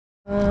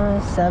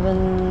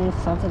7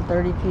 something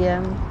 30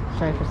 p.m.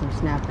 Trying for some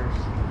snappers.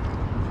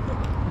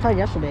 I tried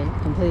yesterday,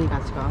 completely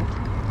got skunked.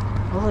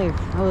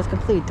 It was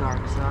completely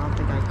dark, so I don't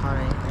think I caught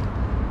anything.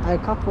 I had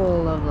a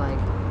couple of like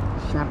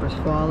snappers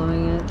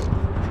following it.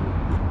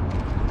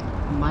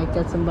 Might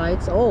get some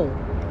bites. Oh,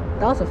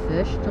 that was a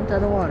fish. Jumped out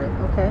of the water.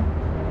 Okay.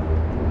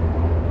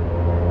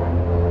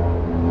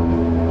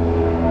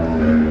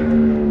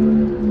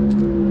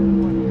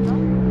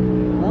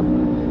 Well,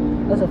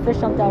 there's a fish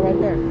jumped out right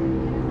there.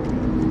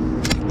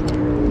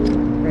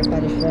 Right by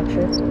the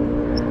structure.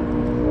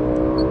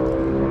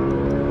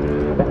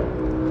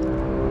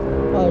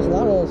 Oh, there's a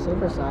lot of little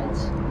super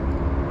sides.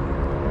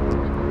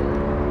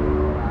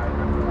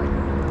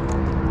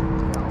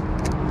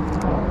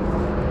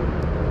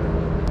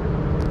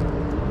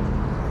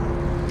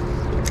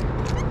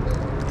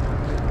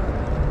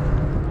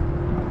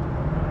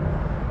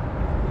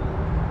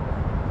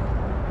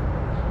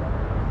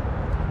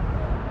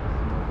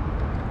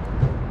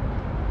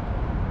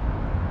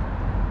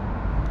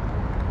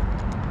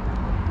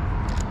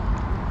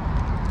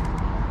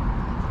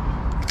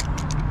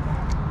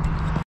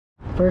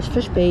 First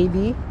fish,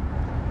 baby.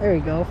 There we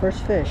go,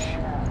 first fish.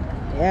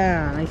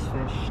 Yeah, nice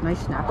fish. Nice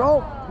snap.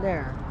 Oh,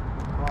 there.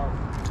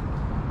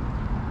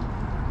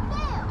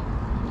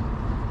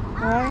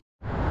 Alright.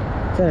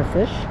 Is that a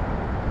fish?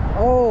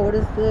 Oh, what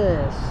is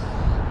this?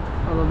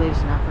 A little baby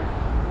snapper.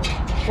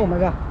 Oh my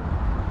god.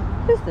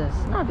 What is this?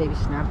 Not a baby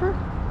snapper.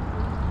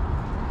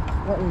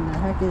 What in the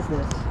heck is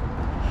this?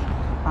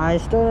 I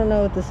still don't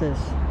know what this is.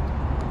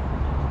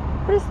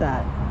 What is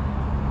that?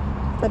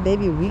 Is that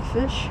baby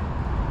weakfish?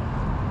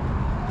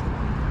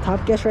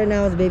 Top guess right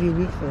now is baby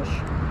weakfish.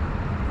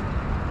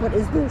 What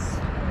is this?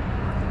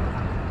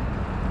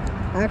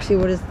 Actually,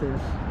 what is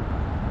this?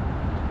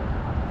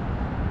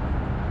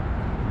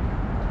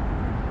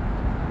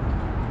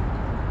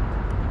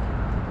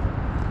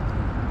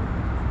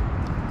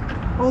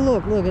 Oh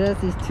look, it has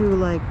these two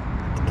like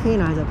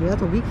canines up here.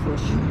 That's a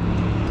weakfish.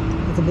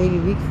 That's a baby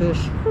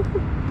weakfish.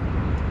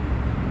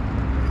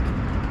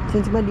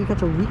 Since when do you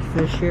catch a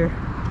weakfish here?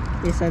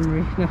 Bayside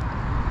Marina.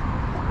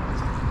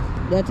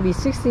 They have to be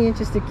 16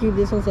 inches to keep.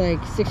 This one's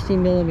like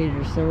 16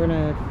 millimeters, so we're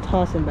gonna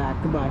toss him back.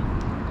 Goodbye.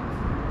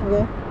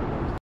 Okay.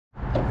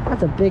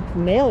 That's a big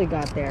male he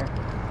got there.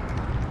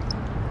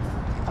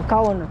 I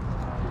caught one.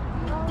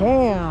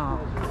 Damn.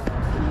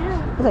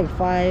 That's like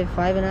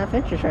 5.5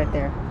 inches right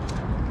there.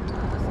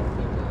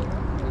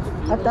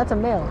 That's a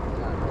male.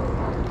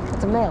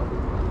 That's a male.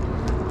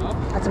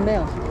 That's a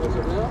male.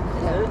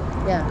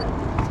 Yeah. Yeah.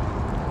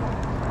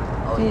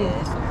 Oh yeah,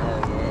 it's a male,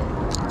 yeah.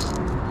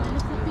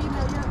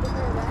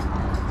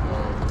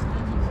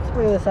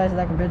 Look at the size of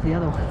that compared to the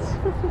other ones.